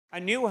A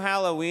new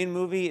Halloween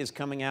movie is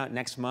coming out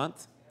next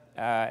month.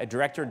 Did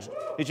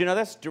you know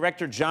this?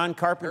 Director John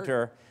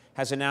Carpenter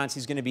has announced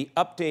he's going to be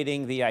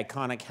updating the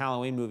iconic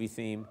Halloween movie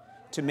theme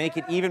to make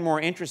it even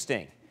more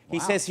interesting. He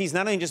says he's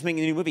not only just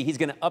making a new movie, he's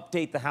going to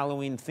update the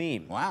Halloween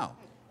theme. Wow.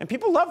 And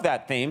people love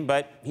that theme,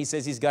 but he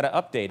says he's got to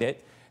update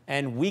it.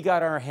 And we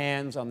got our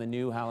hands on the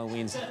new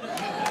Halloween theme.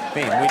 We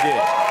did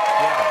it.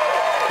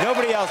 Yeah.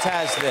 Nobody else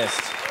has this.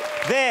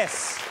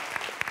 This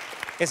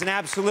is an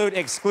absolute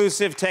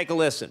exclusive. Take a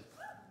listen.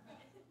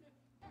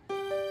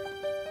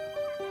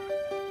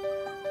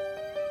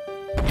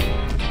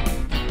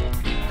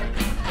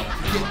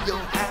 Get your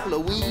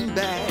Halloween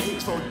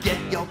bags, forget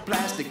your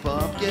plastic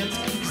pumpkins,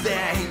 'cause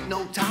there ain't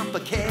no time for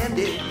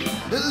candy.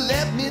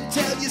 Let me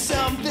tell you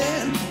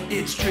something,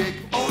 it's trick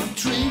or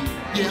treat.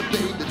 Yeah,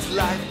 babe, it's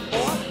life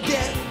or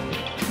death.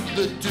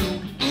 The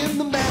dude in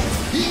the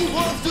mask, he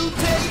wants to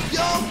take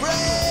your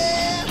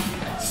breath.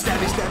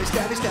 Stabby, stabby,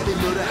 stabby, stabby,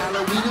 murder,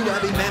 Halloween,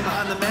 rabby. Man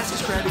behind the mask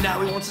is crabby,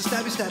 now he wants to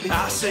stabby, stabby.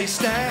 I say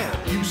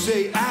stab, you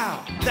say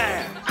ow,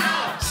 there,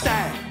 ow,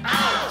 stab,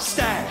 ow,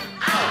 stab,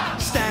 ow,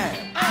 stab,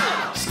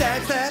 ow,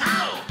 stab, stab,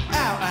 ow,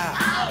 ow,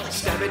 ow.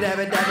 Stabby,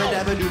 dabba, dabba,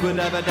 dabba, dooba,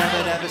 dabba,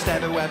 dabba, dabba,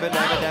 stabby, wabba,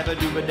 dabba, dabba,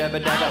 dooba, dabba,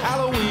 dabba.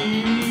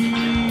 Halloween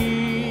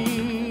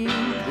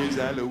is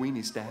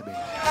Halloweeny stabby.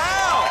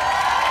 Ow!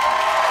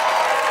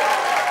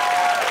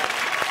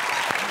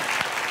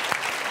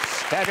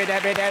 Stabby,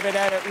 dabby, dabby,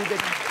 dabby,